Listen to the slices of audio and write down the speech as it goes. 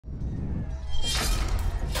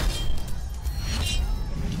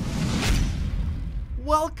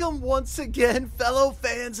welcome once again, fellow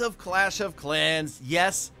fans of Clash of Clans.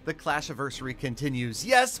 Yes, the Clashiversary continues.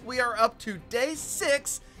 Yes, we are up to day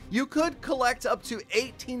 6. You could collect up to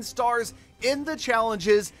 18 stars in the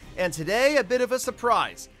challenges, and today a bit of a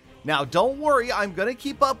surprise. Now, don't worry, I'm going to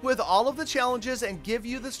keep up with all of the challenges and give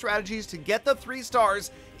you the strategies to get the 3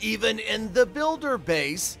 stars, even in the builder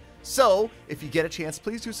base. So, if you get a chance,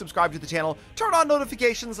 please do subscribe to the channel, turn on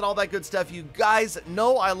notifications and all that good stuff. You guys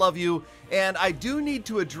know I love you, and I do need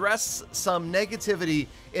to address some negativity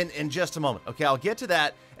in just a moment. Okay, I'll get to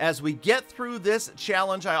that as we get through this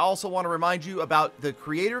challenge. I also want to remind you about the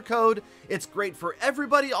creator code. It's great for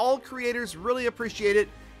everybody. All creators really appreciate it.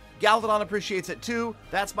 Galadon appreciates it too.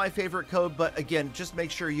 That's my favorite code, but again, just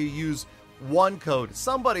make sure you use one code,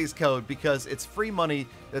 somebody's code, because it's free money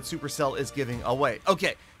that Supercell is giving away.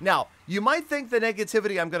 Okay, now, you might think the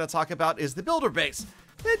negativity I'm going to talk about is the builder base.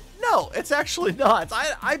 No, it's actually not.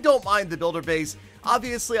 I don't mind the builder base.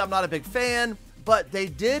 Obviously, I'm not a big fan, but they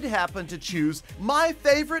did happen to choose my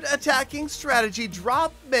favorite attacking strategy,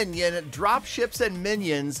 drop ships and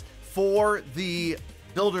minions for the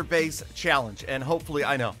builder base challenge. And hopefully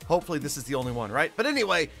this is the only one, right? But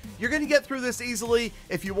anyway, you're going to get through this easily.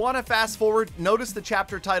 If you want to fast forward, notice the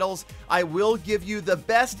chapter titles. I will give you the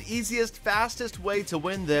best, easiest, fastest way to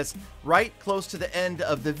win this right close to the end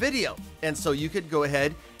of the video. And so you could go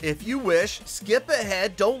ahead, if you wish, skip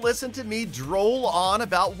ahead, don't listen to me droll on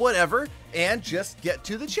about whatever, and just get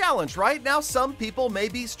to the challenge. Right now, some people may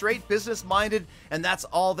be straight business minded and that's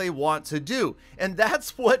all they want to do. And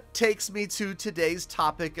that's what takes me to today's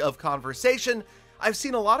topic of conversation. I've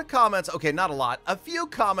seen a lot of comments, okay, not a lot, a few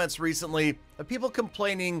comments recently of people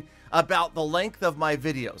complaining about the length of my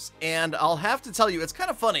videos. And I'll have to tell you, it's kind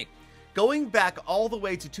of funny. Going back all the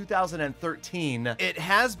way to 2013, it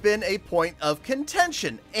has been a point of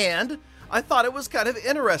contention, and I thought it was kind of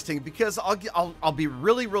interesting because I'll be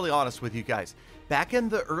really honest with you guys. Back in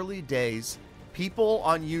the early days, people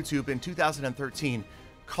on YouTube in 2013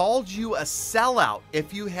 called you a sellout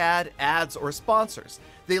if you had ads or sponsors.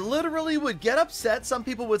 They literally would get upset. Some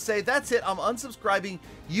people would say, that's it, I'm unsubscribing.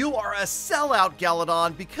 You are a sellout,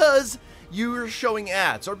 Galadon, because you're showing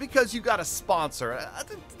ads or because you got a sponsor.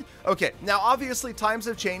 Okay, now obviously times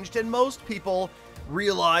have changed and most people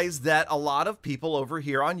realize that a lot of people over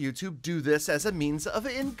here on YouTube do this as a means of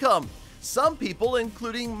income. Some people,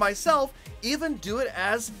 including myself, even do it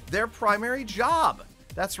as their primary job.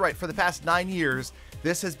 That's right, for the past 9 years,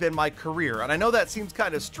 this has been my career. And I know that seems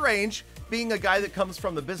kind of strange. Being a guy that comes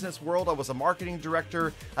from the business world, I was a marketing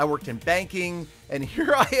director, I worked in banking, and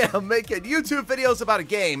here I am making YouTube videos about a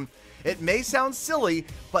game. It may sound silly,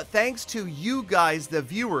 but thanks to you guys, the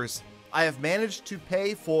viewers, I have managed to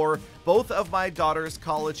pay for both of my daughter's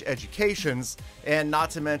college educations, and not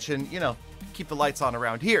to mention, you know, keep the lights on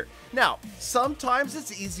around here. Now, sometimes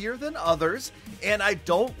it's easier than others, and I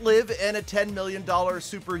don't live in a $10 million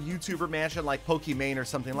super YouTuber mansion like Pokimane or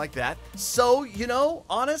something like that. So, you know,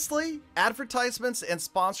 honestly, advertisements and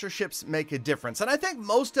sponsorships make a difference. And I think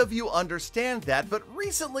most of you understand that, but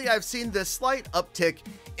recently I've seen this slight uptick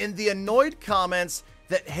in the annoyed comments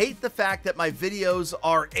that hate the fact that my videos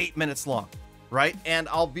are 8 minutes long, right? And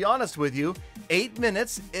I'll be honest with you, 8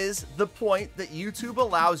 minutes is the point that YouTube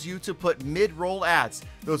allows you to put mid-roll ads.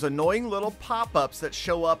 Those annoying little pop-ups that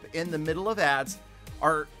show up in the middle of ads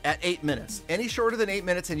are at 8 minutes. Any shorter than 8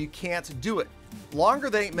 minutes and you can't do it. Longer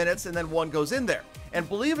than 8 minutes and then one goes in there. And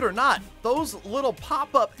believe it or not, those little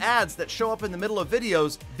pop-up ads that show up in the middle of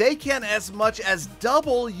videos, they can as much as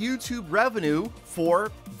double YouTube revenue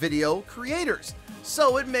for video creators.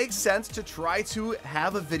 So it makes sense to try to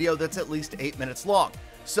have a video that's at least 8 minutes long.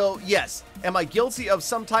 So yes, am I guilty of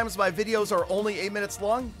sometimes my videos are only 8 minutes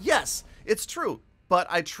long? Yes, it's true. But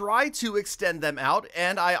I try to extend them out,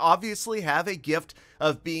 and I obviously have a gift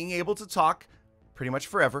of being able to talk pretty much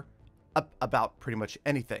forever about pretty much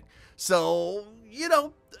anything. So, you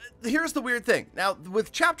know, here's the weird thing. Now,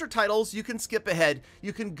 with chapter titles, you can skip ahead.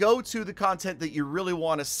 You can go to the content that you really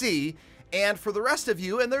want to see. And for the rest of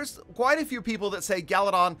you, and there's quite a few people that say,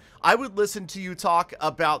 Galadon, I would listen to you talk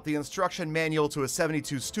about the instruction manual to a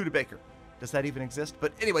 72 Studebaker. Does that even exist?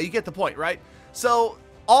 But anyway, you get the point, right? So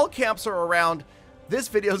all camps are around. This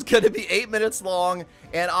video is going to be 8 minutes long,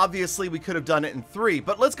 and obviously we could have done it in 3.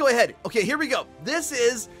 But let's go ahead. Okay, here we go. This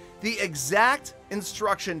is the exact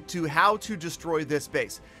instruction to how to destroy this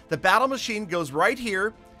base. The battle machine goes right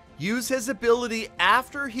here. Use his ability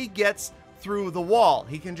after he gets through the wall.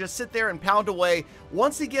 He can just sit there and pound away.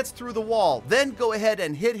 Once he gets through the wall, then go ahead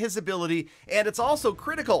and hit his ability. And it's also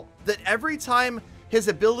critical that every time his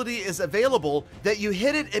ability is available, that you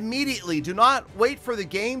hit it immediately. Do not wait for the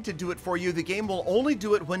game to do it for you. The game will only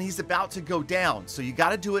do it when he's about to go down. So you got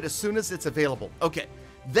to do it as soon as it's available. Okay,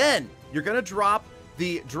 then you're going to drop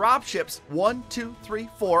the drop ships 1, 2, 3,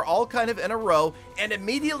 4, all kind of in a row, and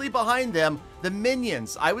immediately behind them, the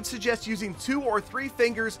minions. I would suggest using 2 or 3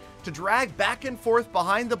 fingers to drag back and forth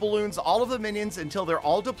behind the balloons, all of the minions, until they're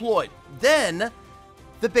all deployed. Then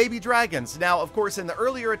the baby dragons. Now, of course, in the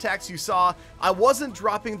earlier attacks you saw, I wasn't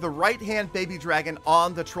dropping the right-hand baby dragon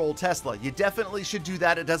on the troll Tesla. You definitely should do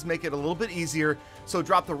that. It does make it a little bit easier. So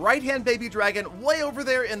drop the right-hand baby dragon way over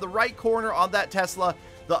there in the right corner on that Tesla.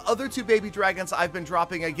 The other 2 baby dragons I've been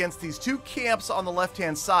dropping against these 2 camps on the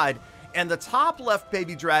left-hand side. And the top left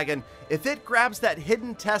baby dragon, if it grabs that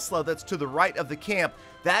hidden Tesla that's to the right of the camp,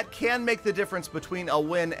 that can make the difference between a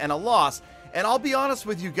win and a loss. And I'll be honest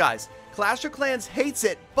with you guys, Clash of Clans hates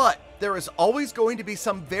it, but there is always going to be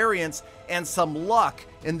some variance and some luck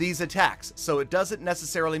in these attacks. So it doesn't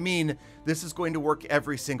necessarily mean this is going to work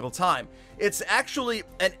every single time. It's actually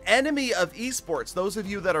an enemy of esports. Those of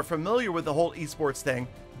you that are familiar with the whole esports thing,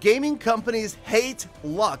 gaming companies hate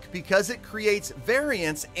luck because it creates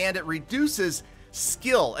variance and it reduces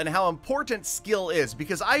skill and how important skill is,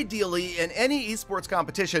 because ideally in any esports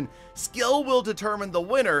competition, skill will determine the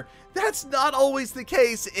winner. That's not always the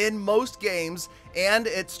case in most games, and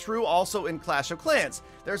it's true also in Clash of Clans.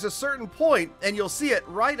 There's a certain point, and you'll see it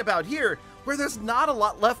right about here, where there's not a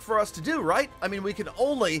lot left for us to do, right? I mean, we can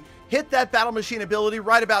only hit that battle machine ability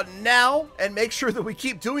right about now and make sure that we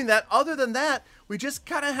keep doing that. Other than that, we just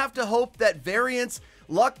kind of have to hope that variance,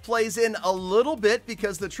 luck plays in a little bit,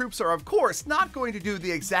 because the troops are, of course, not going to do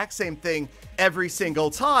the exact same thing every single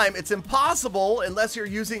time. It's impossible unless you're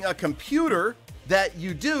using a computer that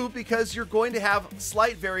you do, because you're going to have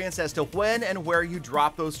slight variance as to when and where you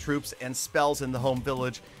drop those troops and spells in the home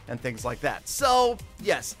village and things like that. So,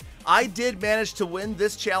 yes, I did manage to win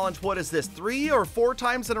this challenge. What is this, 3 or 4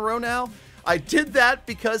 times in a row now? I did that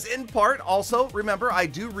because, in part, also, remember, I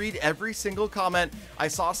do read every single comment. I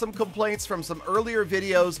saw some complaints from some earlier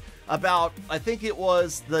videos about, I think it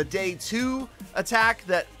was the day 2 attack,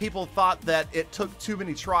 that people thought that it took too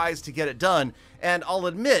many tries to get it done. And I'll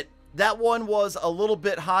admit, that one was a little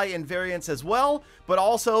bit high in variance as well. But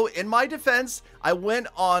also, in my defense, I went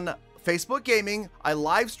on Facebook Gaming, I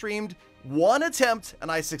live streamed 1 attempt, and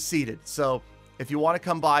I succeeded. So if you want to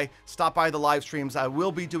come by, stop by the live streams. I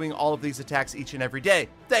will be doing all of these attacks each and every day.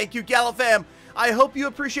 Thank you, Galafam. I hope you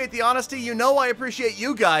appreciate the honesty. You know I appreciate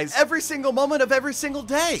you guys every single moment of every single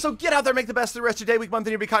day. So get out there, make the best of the rest of your day, week, month,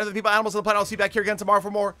 and year. Be kind to the people, animals, on the planet. I'll see you back here again tomorrow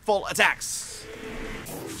for more full attacks.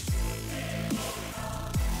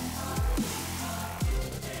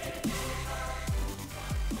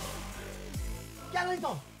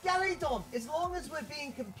 Galadon, as long as we're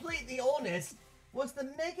being completely honest, was the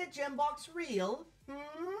Mega Gem Box real?